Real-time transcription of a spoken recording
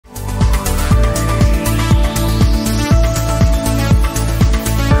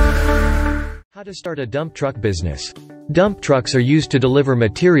How to start a dump truck business. Dump trucks are used to deliver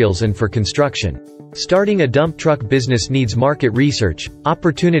materials and for construction. Starting a dump truck business needs market research,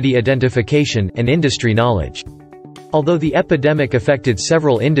 opportunity identification, and industry knowledge. Although the epidemic affected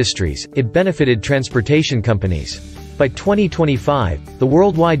several industries, it benefited transportation companies. By 2025, the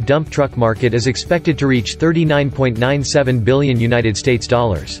worldwide dump truck market is expected to reach $39.97 billion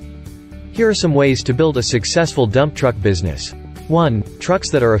US. Here are some ways to build a successful dump truck business. 1. Trucks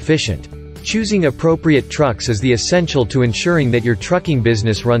that are efficient. Choosing appropriate trucks is the essential to ensuring that your trucking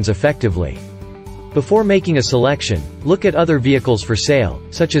business runs effectively. Before making a selection, look at other vehicles for sale,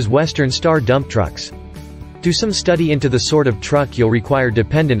 such as Western Star dump trucks. Do some study into the sort of truck you'll require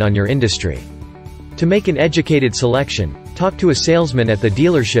dependent on your industry. To make an educated selection, talk to a salesman at the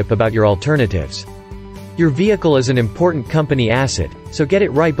dealership about your alternatives. Your vehicle is an important company asset, so get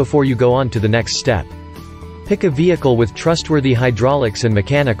it right before you go on to the next step. Pick a vehicle with trustworthy hydraulics and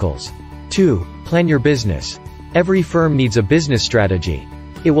mechanicals. 2. Plan your business. Every firm needs a business strategy.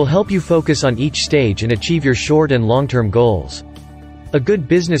 It will help you focus on each stage and achieve your short and long-term goals. A good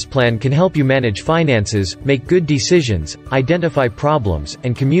business plan can help you manage finances, make good decisions, identify problems,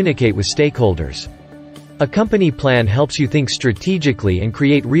 and communicate with stakeholders. A company plan helps you think strategically and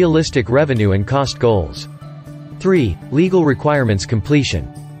create realistic revenue and cost goals. 3. Legal requirements completion.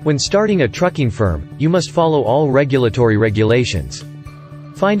 When starting a trucking firm, you must follow all regulatory regulations.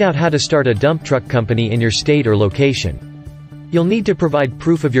 Find out how to start a dump truck company in your state or location. You'll need to provide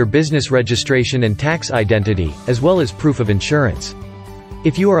proof of your business registration and tax identity, as well as proof of insurance.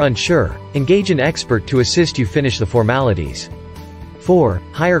 If you are unsure, engage an expert to assist you finish the formalities. 4.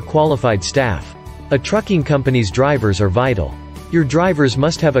 Hire qualified staff. A trucking company's drivers are vital. Your drivers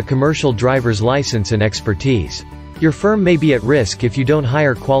must have a commercial driver's license and expertise. Your firm may be at risk if you don't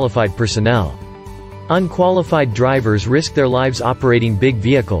hire qualified personnel. Unqualified drivers risk their lives operating big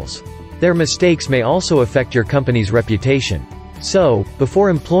vehicles. Their mistakes may also affect your company's reputation. So, before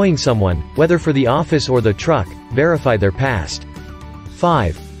employing someone, whether for the office or the truck, verify their past.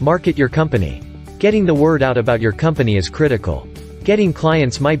 5. Market your company. Getting the word out about your company is critical. Getting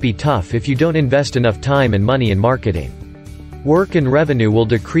clients might be tough if you don't invest enough time and money in marketing. Work and revenue will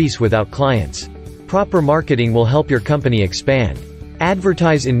decrease without clients. Proper marketing will help your company expand.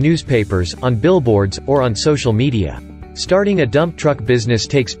 Advertise in newspapers, on billboards, or on social media. Starting a dump truck business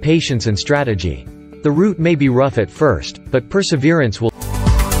takes patience and strategy. The route may be rough at first, but perseverance will